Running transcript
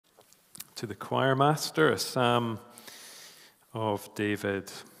to the choir master, a psalm of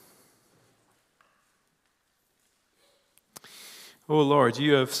David. O Lord,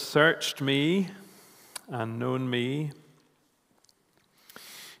 you have searched me and known me.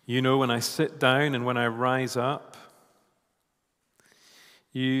 You know when I sit down and when I rise up.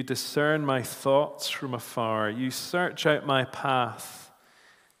 You discern my thoughts from afar. You search out my path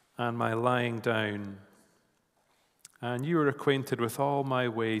and my lying down. And you are acquainted with all my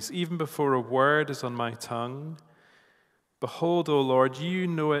ways, even before a word is on my tongue. Behold, O Lord, you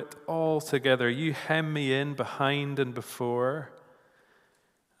know it all together. You hem me in behind and before,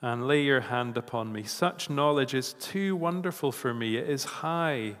 and lay your hand upon me. Such knowledge is too wonderful for me. It is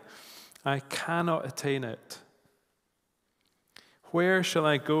high. I cannot attain it. Where shall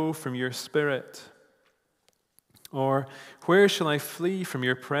I go from your spirit? Or where shall I flee from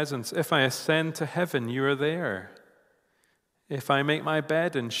your presence? If I ascend to heaven, you are there. If I make my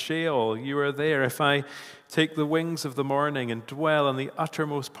bed in Sheol, you are there. If I take the wings of the morning and dwell in the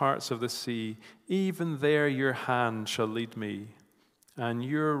uttermost parts of the sea, even there your hand shall lead me, and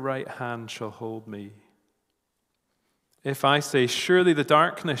your right hand shall hold me. If I say, surely the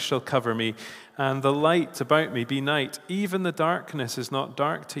darkness shall cover me, and the light about me be night, even the darkness is not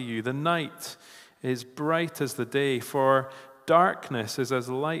dark to you. The night is bright as the day, for darkness is as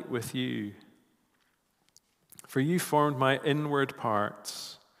light with you. For you formed my inward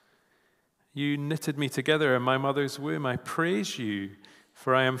parts. You knitted me together in my mother's womb. I praise you,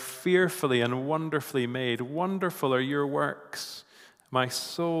 for I am fearfully and wonderfully made. Wonderful are your works. My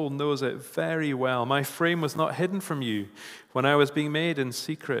soul knows it very well. My frame was not hidden from you when I was being made in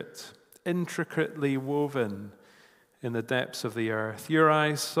secret, intricately woven in the depths of the earth. Your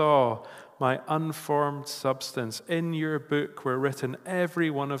eyes saw my unformed substance. In your book were written,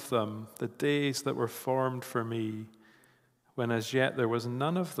 every one of them, the days that were formed for me, when as yet there was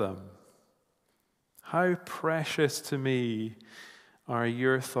none of them. How precious to me are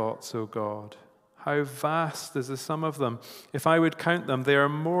your thoughts, O God. How vast is the sum of them. If I would count them, they are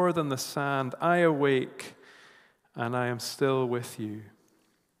more than the sand. I awake, and I am still with you.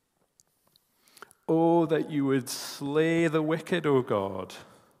 Oh, that you would slay the wicked, O God.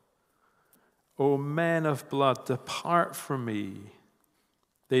 O men of blood, depart from me.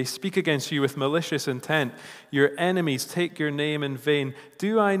 They speak against you with malicious intent. Your enemies take your name in vain.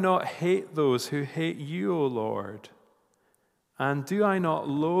 Do I not hate those who hate you, O Lord? And do I not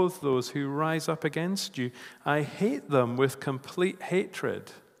loathe those who rise up against you? I hate them with complete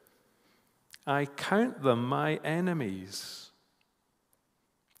hatred. I count them my enemies.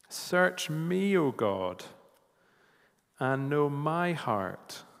 Search me, O God, and know my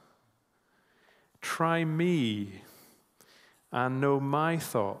heart. Try me and know my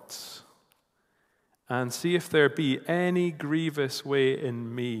thoughts, and see if there be any grievous way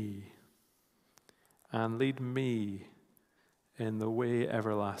in me, and lead me in the way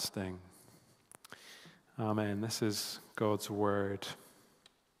everlasting. Amen. This is God's word.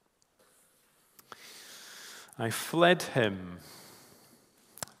 I fled him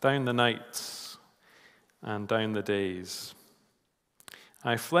down the nights and down the days.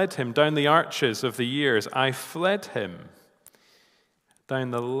 I fled him down the arches of the years. I fled him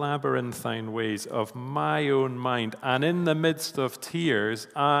down the labyrinthine ways of my own mind, and in the midst of tears,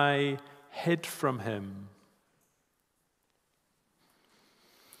 I hid from him.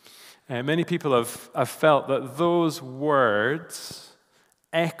 Many people have felt that those words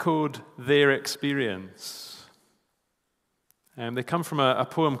echoed their experience. They come from a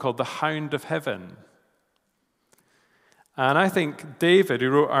poem called The Hound of Heaven. And I think David, who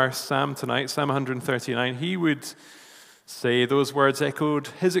wrote our psalm tonight, Psalm 139, he would say those words echoed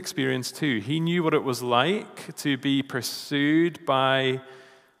his experience too. He knew what it was like to be pursued by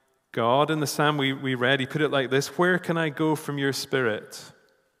God. In the psalm we read, he put it like this: where can I go from your spirit?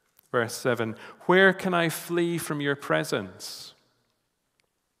 Verse 7, where can I flee from your presence?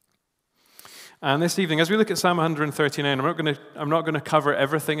 And this evening, as we look at Psalm 139, I'm not going to cover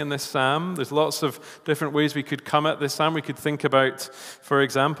everything in this psalm. There's lots of different ways we could come at this psalm. We could think about, for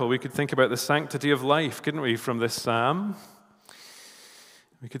example, we could think about the sanctity of life, couldn't we, from this psalm?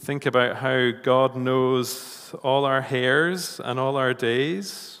 We could think about how God knows all our hairs and all our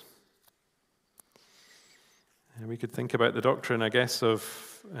days. And we could think about the doctrine, I guess, of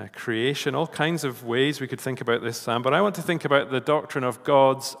creation, all kinds of ways we could think about this psalm, but I want to think about the doctrine of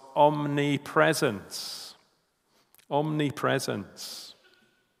God's omnipresence. Omnipresence.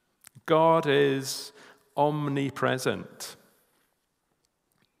 God is omnipresent.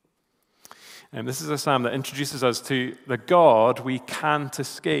 And this is a psalm that introduces us to the God we can't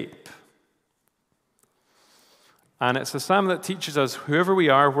escape. And it's a psalm that teaches us whoever we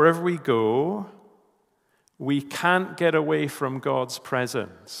are, wherever we go, we can't get away from God's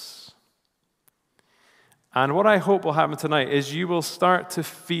presence. And what I hope will happen tonight is you will start to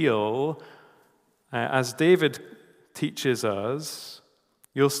feel, as David teaches us,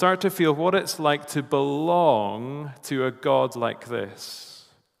 you'll start to feel what it's like to belong to a God like this.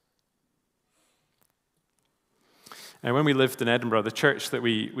 And when we lived in Edinburgh, the church that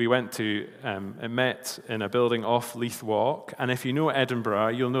we went to it met in a building off Leith Walk. And if you know Edinburgh,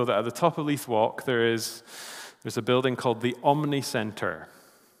 you'll know that at the top of Leith Walk there's a building called the Omni Centre.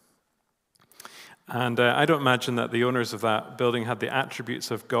 And I don't imagine that the owners of that building had the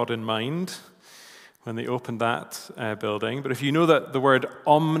attributes of God in mind when they opened that building. But if you know that the word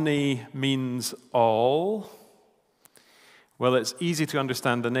omni means all, well, it's easy to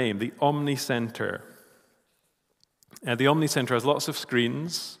understand the name, the Omni Centre. The Omni Centre has lots of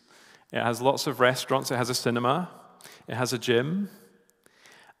screens, it has lots of restaurants, it has a cinema, it has a gym,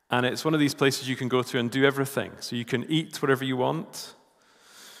 and it's one of these places you can go to and do everything. So you can eat whatever you want,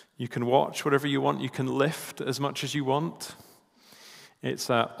 you can watch whatever you want, you can lift as much as you want.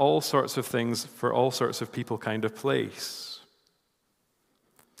 It's all sorts of things for all sorts of people kind of place.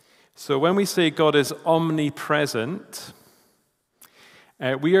 So when we say God is omnipresent,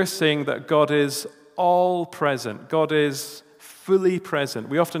 we are saying that God is all present. God is fully present.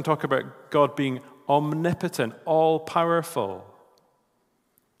 We often talk about God being omnipotent, all-powerful,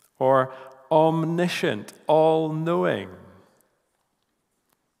 or omniscient, all-knowing.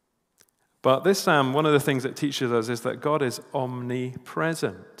 But this psalm, one of the things it teaches us is that God is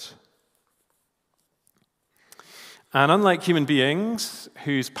omnipresent. And unlike human beings,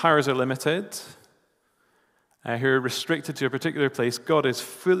 whose powers are limited, who are restricted to a particular place, God is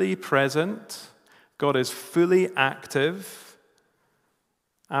fully present, God is fully active,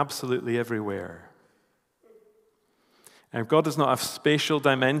 absolutely everywhere. And God does not have spatial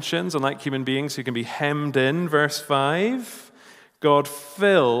dimensions, unlike human beings who can be hemmed in, verse 5. God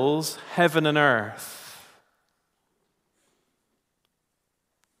fills heaven and earth.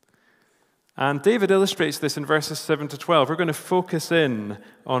 And David illustrates this in verses 7 to 12. We're going to focus in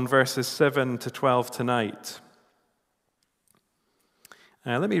on verses 7 to 12 tonight.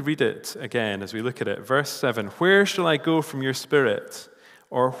 Let me read it again as we look at it. Verse 7, "Where shall I go from your spirit?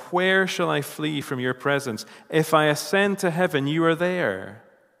 Or where shall I flee from your presence? If I ascend to heaven, you are there.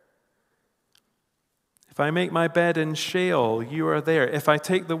 If I make my bed in Sheol, you are there. If I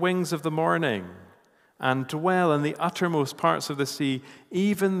take the wings of the morning and dwell in the uttermost parts of the sea,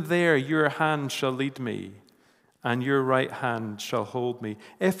 even there your hand shall lead me, and your right hand shall hold me.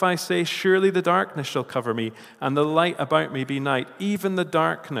 If I say, surely the darkness shall cover me, and the light about me be night, even the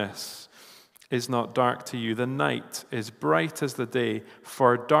darkness is not dark to you. The night is bright as the day,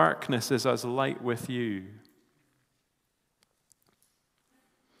 for darkness is as light with you."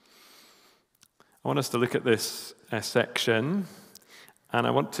 I want us to look at this section, and I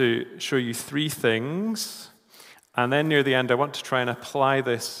want to show you three things. And then near the end, I want to try and apply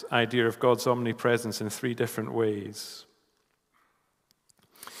this idea of God's omnipresence in three different ways.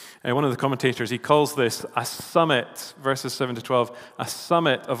 One of the commentators, he calls this a summit, verses 7 to 12, a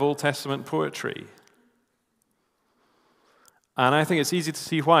summit of Old Testament poetry. And I think it's easy to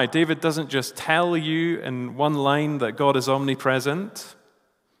see why. David doesn't just tell you in one line that God is omnipresent.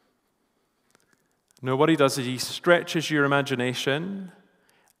 No, what he does is he stretches your imagination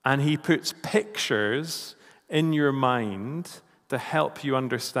and he puts pictures in your mind to help you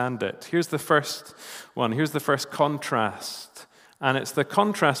understand it. Here's the first one. Here's the first contrast. And it's the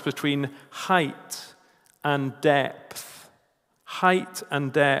contrast between height and depth. Height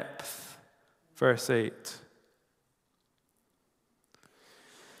and depth. Verse 8.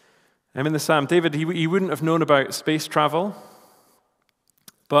 In the psalm, David, he wouldn't have known about space travel.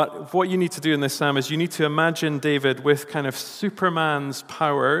 But what you need to do in this psalm is you need to imagine David with kind of Superman's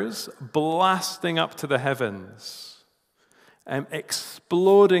powers blasting up to the heavens,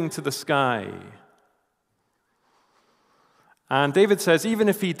 exploding to the sky. And David says even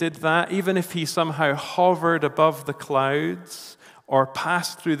if he did that, even if he somehow hovered above the clouds or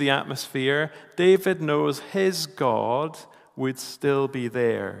passed through the atmosphere, David knows his God would still be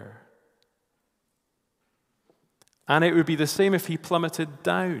there. And it would be the same if he plummeted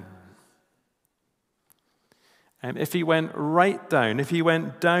down. If he went right down, if he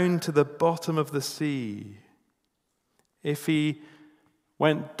went down to the bottom of the sea, if he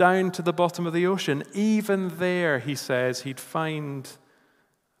went down to the bottom of the ocean, even there, he says, he'd find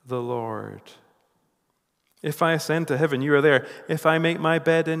the Lord. If I ascend to heaven, you are there. If I make my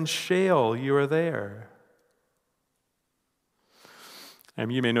bed in Sheol, you are there.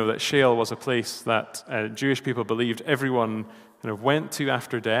 You may know that Sheol was a place that Jewish people believed everyone kind of went to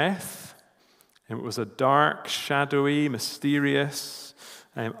after death. And it was a dark, shadowy, mysterious,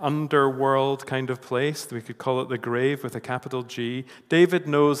 underworld kind of place. We could call it the grave with a capital G. David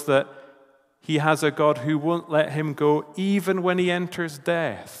knows that he has a God who won't let him go even when he enters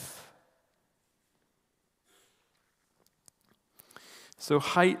death. So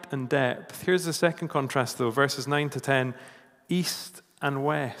height and depth. Here's the second contrast, though, verses 9 to 10, east and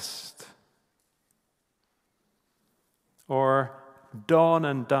west, or dawn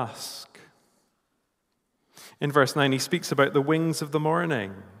and dusk. In verse 9, he speaks about the wings of the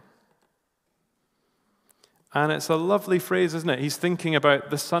morning. And it's a lovely phrase, isn't it? He's thinking about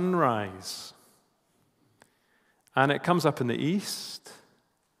the sunrise. And it comes up in the east.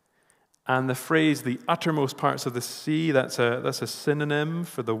 And the phrase, the uttermost parts of the sea, that's a synonym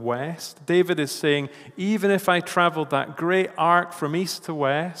for the west. David is saying, even if I traveled that great arc from east to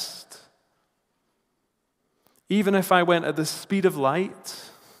west, even if I went at the speed of light,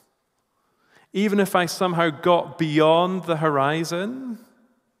 even if I somehow got beyond the horizon,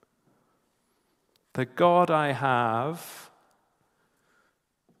 the God I have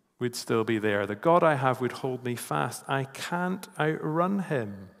would still be there. The God I have would hold me fast. I can't outrun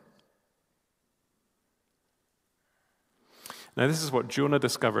him. Now, this is what Jonah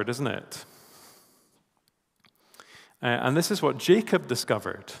discovered, isn't it? And this is what Jacob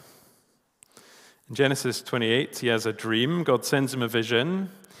discovered. In Genesis 28, he has a dream. God sends him a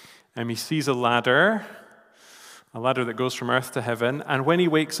vision. He sees a ladder that goes from earth to heaven. And when he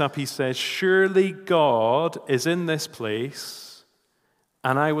wakes up, he says, surely God is in this place,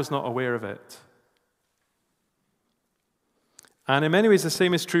 and I was not aware of it. And in many ways, the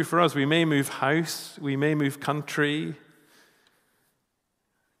same is true for us. We may move house, we may move country.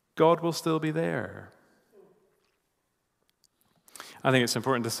 God will still be there. I think it's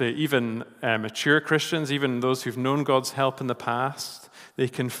important to say, even mature Christians, even those who've known God's help in the past, they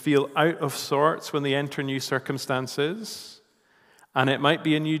can feel out of sorts when they enter new circumstances. And it might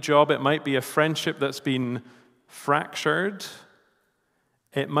be a new job, it might be a friendship that's been fractured,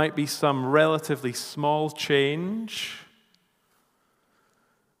 it might be some relatively small change.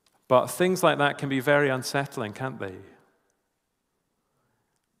 But things like that can be very unsettling, can't they?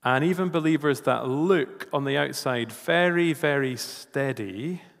 And even believers that look on the outside very, very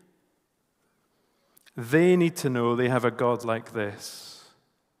steady, they need to know they have a God like this.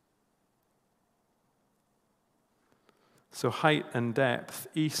 So height and depth,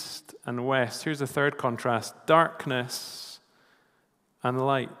 east and west. Here's a third contrast, darkness and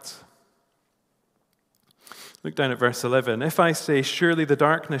light. Look down at verse 11. If I say, surely the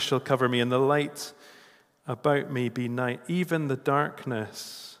darkness shall cover me and the light about me be night, even the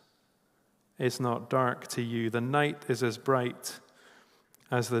darkness is not dark to you. The night is as bright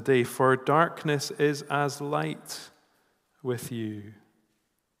as the day, for darkness is as light with you.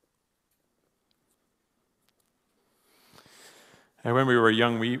 And when we were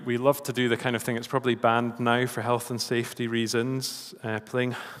young, we loved to do the kind of thing that's probably banned now for health and safety reasons,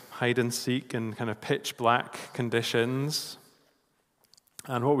 playing hide and seek in kind of pitch black conditions.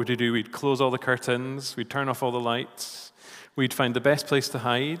 And what would we do? We'd close all the curtains, we'd turn off all the lights, we'd find the best place to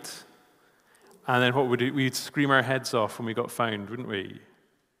hide. And then what would we do? We'd scream our heads off when we got found, wouldn't we?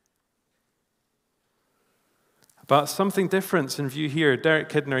 But something different in view here. Derek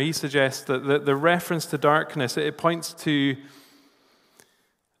Kidner, he suggests that the reference to darkness, it points to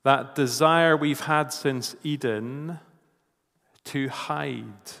that desire we've had since Eden to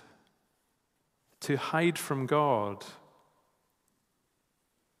hide from God.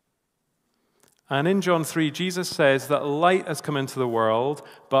 And in John 3, Jesus says that light has come into the world,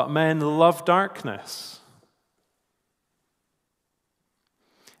 but men love darkness.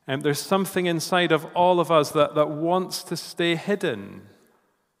 And there's something inside of all of us that wants to stay hidden.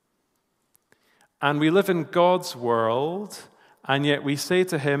 And we live in God's world, and yet we say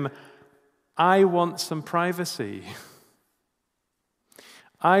to him, I want some privacy.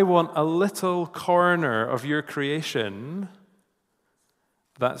 I want a little corner of your creation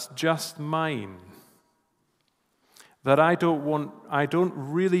that's just mine, that I don't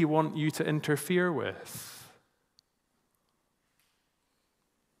really want you to interfere with.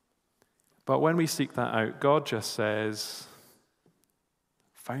 But when we seek that out, God just says,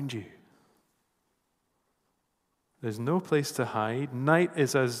 found you. There's no place to hide. Night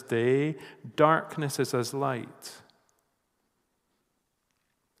is as day, darkness is as light.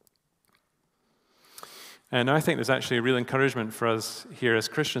 And I think there's actually a real encouragement for us here as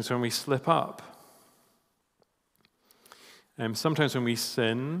Christians when we slip up. Sometimes when we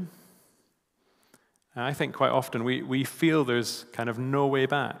sin, And I think quite often we feel there's kind of no way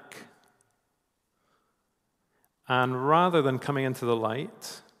back. And rather than coming into the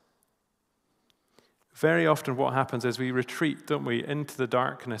light, very often what happens is we retreat, don't we, into the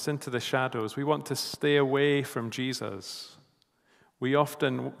darkness, into the shadows. We want to stay away from Jesus. We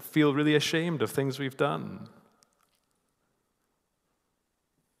often feel really ashamed of things we've done.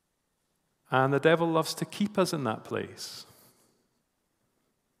 And the devil loves to keep us in that place.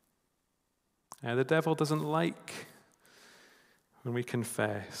 The devil doesn't like when we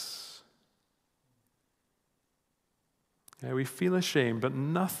confess. We feel ashamed, but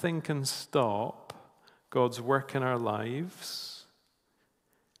nothing can stop God's work in our lives.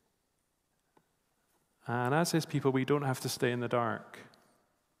 And as his people, we don't have to stay in the dark.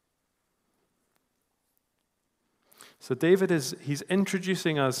 So David he's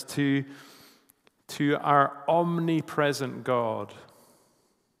introducing us to our omnipresent God.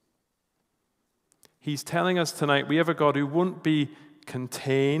 He's telling us tonight we have a God who won't be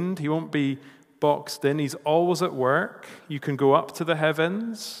contained. He won't be boxed in. He's always at work. You can go up to the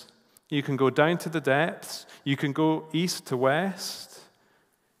heavens. You can go down to the depths. You can go east to west.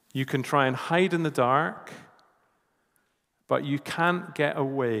 You can try and hide in the dark. But you can't get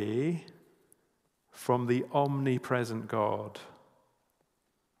away from the omnipresent God.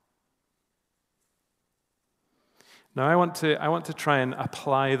 Now I want to try and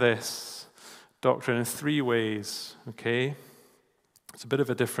apply this doctrine in 3 ways, okay? It's a bit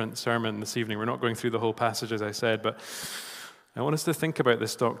of a different sermon this evening. We're not going through the whole passage, as I said, but I want us to think about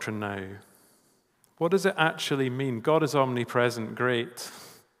this doctrine now. What does it actually mean? God is omnipresent, great.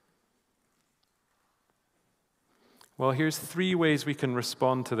 Well, here's 3 ways we can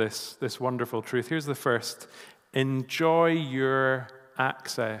respond to this wonderful truth. Here's the first. Enjoy your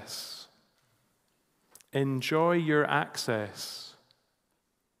access. Enjoy your access.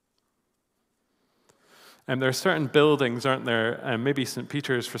 There are certain buildings, aren't there? Maybe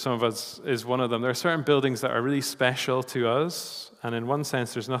St.Peter's for some of us is one of them. There are certain buildings that are really special to us, and in one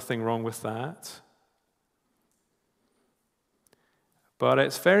sense, there's nothing wrong with that. But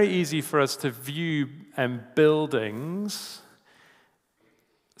it's very easy for us to view buildings,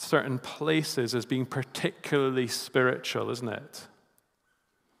 certain places, as being particularly spiritual, isn't it?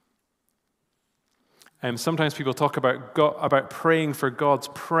 Sometimes people talk about praying for God's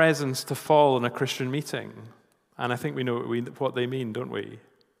presence to fall in a Christian meeting. And I think we know what they mean, don't we?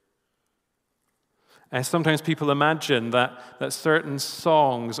 Sometimes people imagine that certain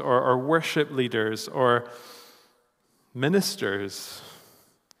songs or worship leaders or ministers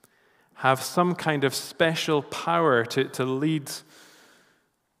have some kind of special power to lead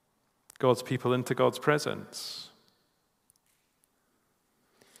God's people into God's presence.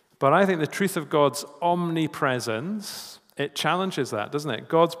 But I think the truth of God's omnipresence, it challenges that, doesn't it?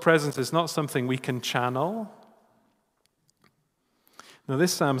 God's presence is not something we can channel. Now,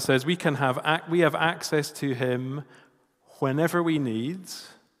 this psalm says we have access to him whenever we need,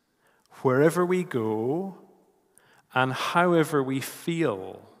 wherever we go, and however we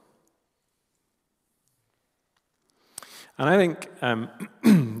feel. And I think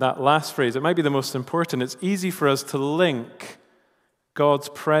that last phrase, it might be the most important. It's easy for us to link God's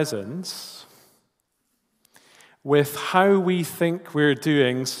presence with how we think we're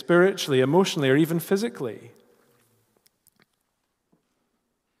doing spiritually, emotionally, or even physically.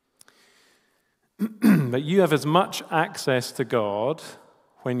 That you have as much access to God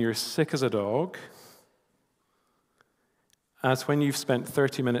when you're sick as a dog as when you've spent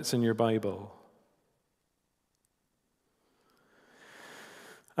 30 minutes in your Bible.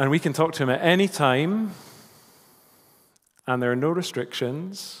 And we can talk to him at any time, and there are no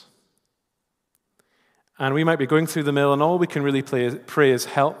restrictions. And we might be going through the mill, and all we can really pray is,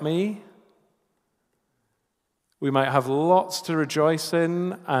 help me. We might have lots to rejoice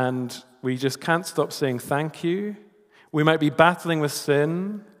in, and we just can't stop saying thank you. We might be battling with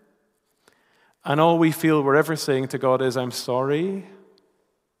sin, and all we feel we're ever saying to God is, I'm sorry.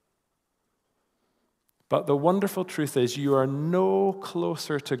 But the wonderful truth is you are no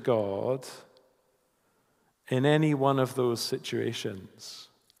closer to God in any one of those situations.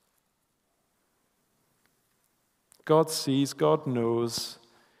 God sees, God knows,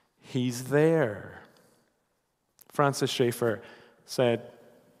 he's there. Francis Schaeffer said,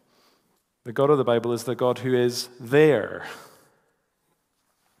 the God of the Bible is the God who is there.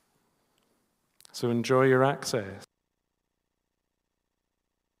 So enjoy your access.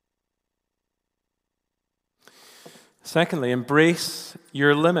 Secondly, embrace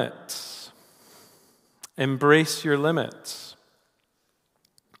your limits. Embrace your limits.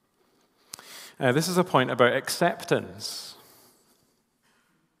 This is a point about acceptance.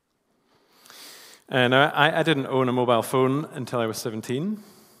 And I didn't own a mobile phone until I was 17,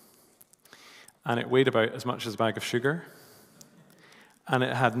 and it weighed about as much as a bag of sugar, and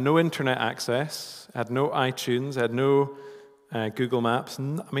it had no internet access, it had no iTunes, it had no Google Maps.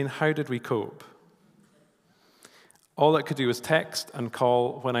 I mean, how did we cope? All it could do was text and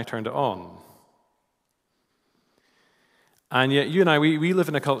call when I turned it on. And yet, you and I, we live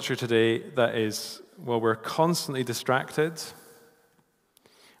in a culture today that is, well, we're constantly distracted.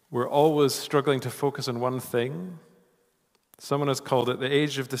 We're always struggling to focus on one thing. Someone has called it the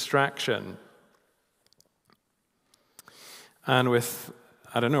age of distraction. And with,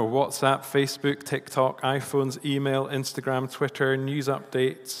 I don't know, WhatsApp, Facebook, TikTok, iPhones, email, Instagram, Twitter, news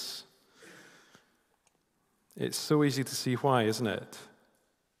updates, it's so easy to see why, isn't it?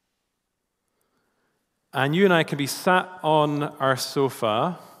 And you and I can be sat on our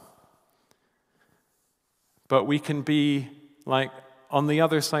sofa, but we can be like on the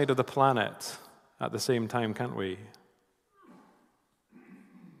other side of the planet at the same time, can't we?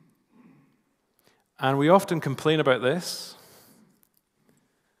 And we often complain about this,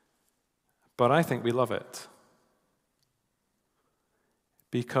 but I think we love it.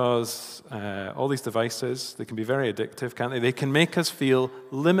 Because all these devices, they can be very addictive, can't they? They can make us feel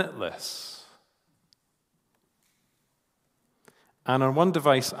limitless. And on one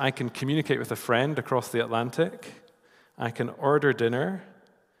device, I can communicate with a friend across the Atlantic. I can order dinner.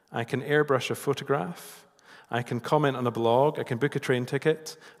 I can airbrush a photograph. I can comment on a blog. I can book a train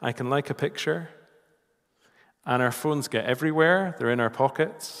ticket. I can like a picture. And our phones get everywhere. They're in our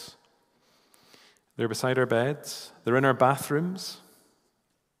pockets. They're beside our beds. They're in our bathrooms.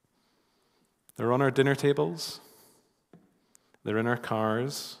 They're on our dinner tables. They're in our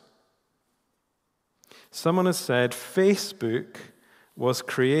cars. Someone has said Facebook was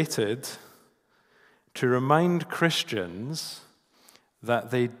created to remind Christians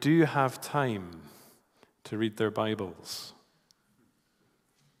that they do have time to read their Bibles.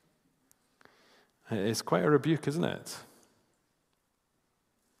 It's quite a rebuke, isn't it?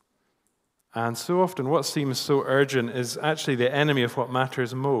 And so often what seems so urgent is actually the enemy of what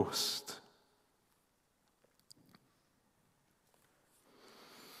matters most.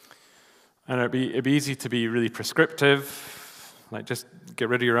 And it'd be easy to be really prescriptive, like just get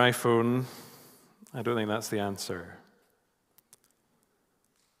rid of your iPhone. I don't think that's the answer.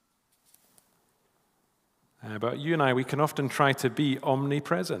 But you and I, we can often try to be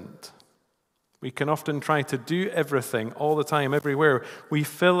omnipresent. We can often try to do everything all the time, everywhere. We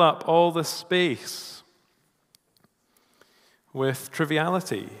fill up all the space with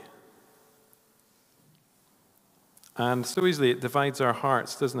triviality. And so easily it divides our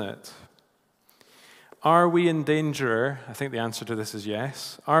hearts, doesn't it? Are we in danger? I think the answer to this is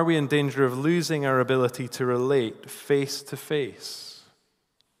yes. Are we in danger of losing our ability to relate face to face?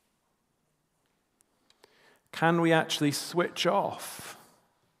 Can we actually switch off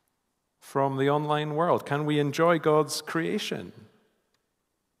from the online world? Can we enjoy God's creation?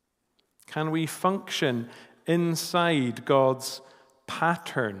 Can we function inside God's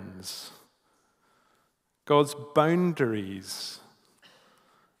patterns, God's boundaries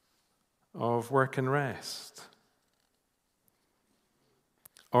of work and rest?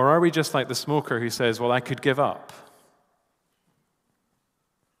 Or are we just like the smoker who says, well, I could give up?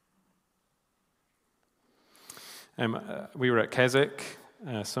 We were at Keswick.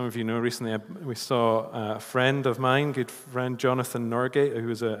 Some of you know recently we saw a friend of mine, good friend Jonathan Norgate, who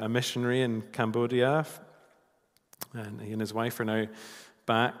was a missionary in Cambodia. And he and his wife are now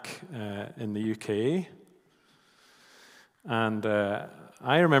back in the UK. And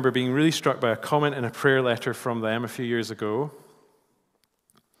I remember being really struck by a comment in a prayer letter from them a few years ago.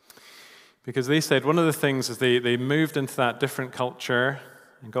 Because they said one of the things as they moved into that different culture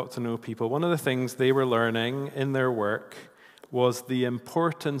and got to know people, one of the things they were learning in their work was the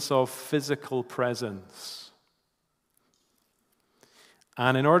importance of physical presence.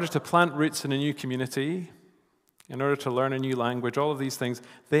 And in order to plant roots in a new community, in order to learn a new language, all of these things,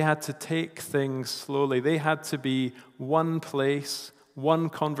 they had to take things slowly. They had to be one place, one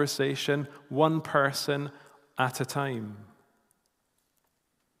conversation, one person at a time.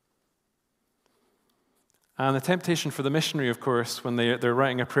 And the temptation for the missionary, of course, when they're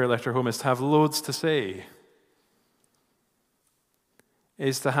writing a prayer letter home is to have loads to say,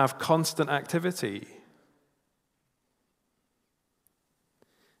 is to have constant activity.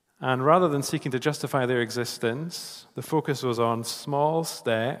 And rather than seeking to justify their existence, the focus was on small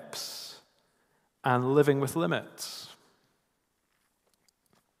steps and living with limits.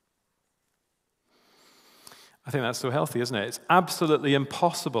 I think that's so healthy, isn't it? It's absolutely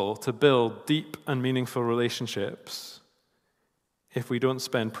impossible to build deep and meaningful relationships if we don't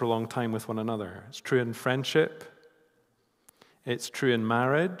spend prolonged time with one another. It's true in friendship. It's true in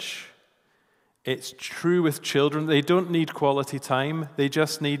marriage. It's true with children. They don't need quality time. They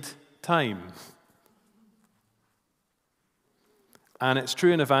just need time. And it's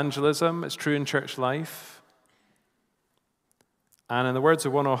true in evangelism. It's true in church life. And in the words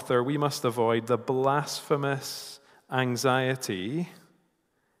of one author, we must avoid the blasphemous anxiety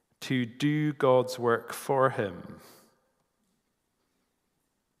to do God's work for him.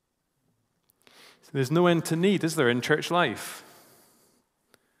 There's no end to need, is there, in church life?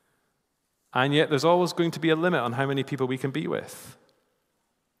 And yet there's always going to be a limit on how many people we can be with.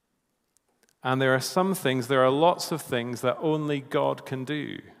 And there are lots of things that only God can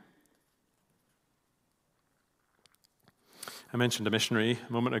do. I mentioned a missionary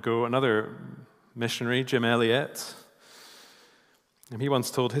a moment ago, another missionary, Jim Elliot. And he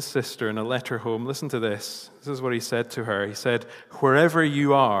once told his sister in a letter home, listen to this. This is what he said to her. He said, "Wherever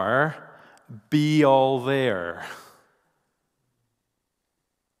you are, be all there."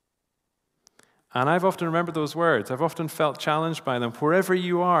 And I've often remembered those words. I've often felt challenged by them. Wherever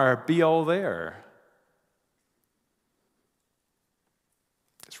you are, be all there.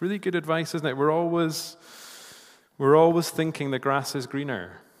 It's really good advice, isn't it? We're always thinking the grass is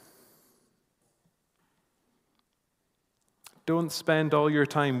greener. Don't spend all your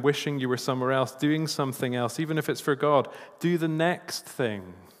time wishing you were somewhere else, doing something else, even if it's for God. Do the next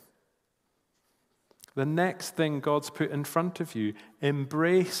thing. The next thing God's put in front of you.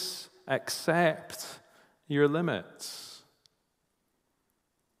 Embrace, accept your limits.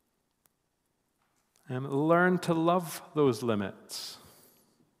 And learn to love those limits.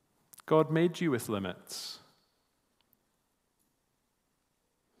 God made you with limits.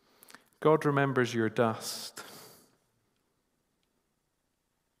 God remembers your dust.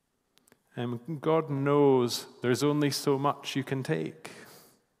 And God knows there's only so much you can take.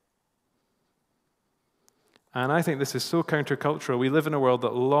 And I think this is so countercultural. We live in a world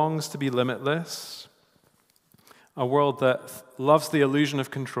that longs to be limitless, a world that loves the illusion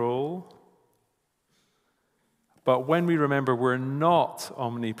of control. But when we remember we're not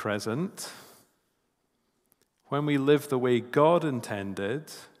omnipresent, when we live the way God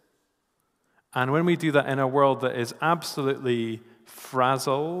intended, and when we do that in a world that is absolutely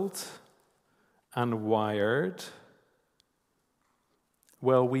frazzled and wired,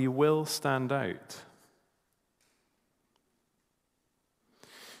 well, we will stand out.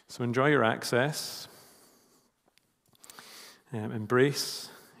 So enjoy your access. Embrace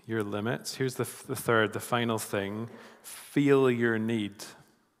your limits. Here's the final thing. Feel your need.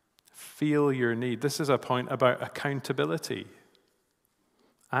 Feel your need. This is a point about accountability.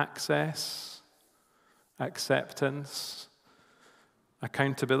 Access, acceptance,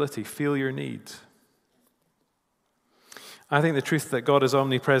 accountability. Feel your need. I think the truth that God is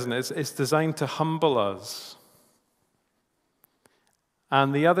omnipresent is designed to humble us.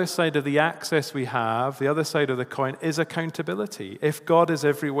 And the other side of the access we have, the other side of the coin, is accountability. If God is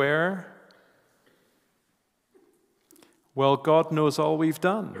everywhere, well, God knows all we've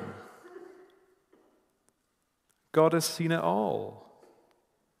done. God has seen it all.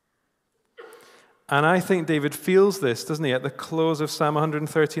 And I think David feels this, doesn't he, at the close of Psalm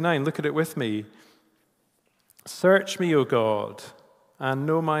 139. Look at it with me. Search me, O God, and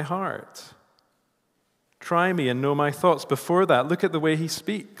know my heart. Try me and know my thoughts. Before that, look at the way he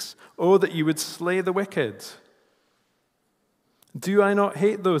speaks. Oh, that you would slay the wicked. Do I not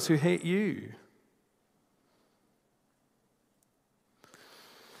hate those who hate you?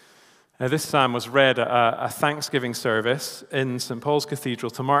 This psalm was read at a Thanksgiving service in St. Paul's Cathedral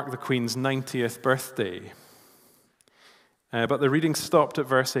to mark the Queen's 90th birthday. But the reading stopped at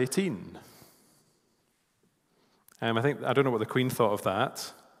verse 18. I don't know what the Queen thought of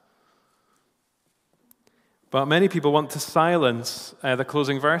that. But many people want to silence the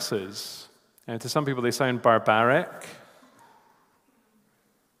closing verses. To some people, they sound barbaric.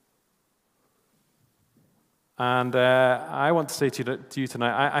 And I want to say to you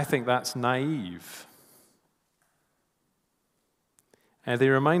tonight, I think that's naive. They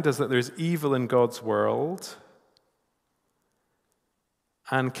remind us that there's evil in God's world.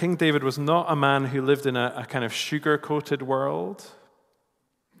 And King David was not a man who lived in a kind of sugar-coated world.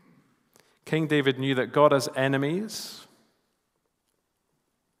 King David knew that God has enemies,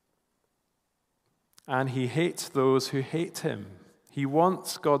 and he hates those who hate him. He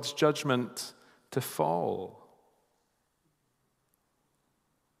wants God's judgment to fall.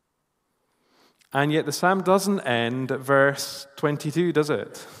 And yet the psalm doesn't end at verse 22, does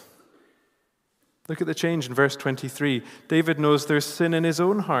it? Look at the change in verse 23. David knows there's sin in his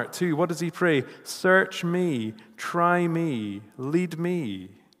own heart too. What does he pray? Search me, try me, lead me.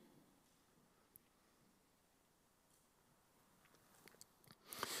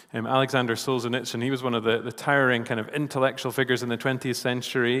 Alexander Solzhenitsyn, he was one of the towering kind of intellectual figures in the 20th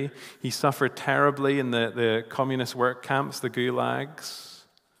century. He suffered terribly in the communist work camps, the gulags.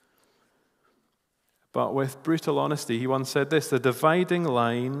 But with brutal honesty, he once said this: the dividing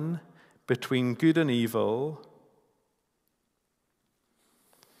line between good and evil,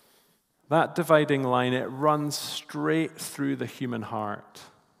 that dividing line, it runs straight through the human heart.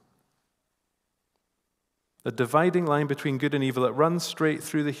 The dividing line between good and evil, it runs straight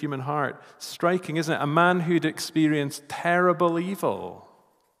through the human heart. Striking, isn't it? A man who'd experienced terrible evil.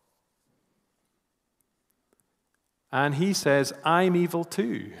 And he says, I'm evil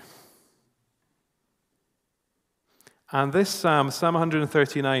too. And this Psalm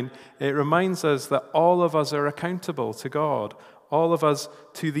 139, it reminds us that all of us are accountable to God. All of us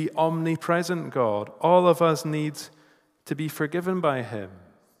to the omnipresent God. All of us need to be forgiven by him.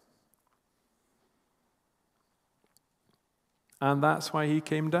 And that's why he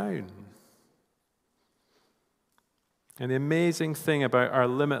came down. And the amazing thing about our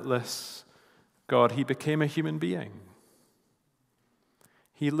limitless God, he became a human being.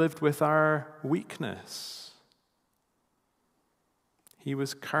 He lived with our weakness. He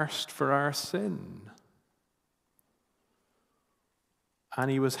was cursed for our sin. And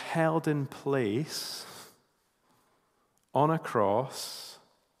he was held in place on a cross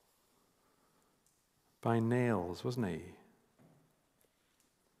by nails, wasn't he?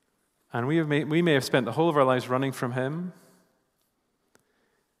 And we may have spent the whole of our lives running from him,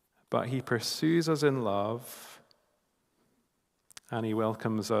 but he pursues us in love, and he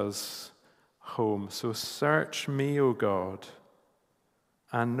welcomes us home. So search me, O God,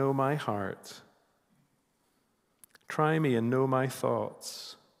 and know my heart. Try me and know my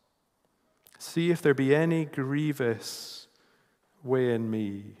thoughts. See if there be any grievous way in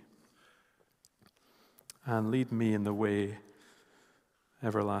me, and lead me in the way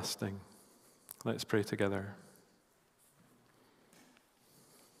everlasting. Let's pray together.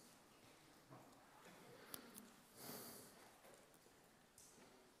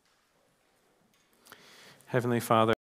 Heavenly Father,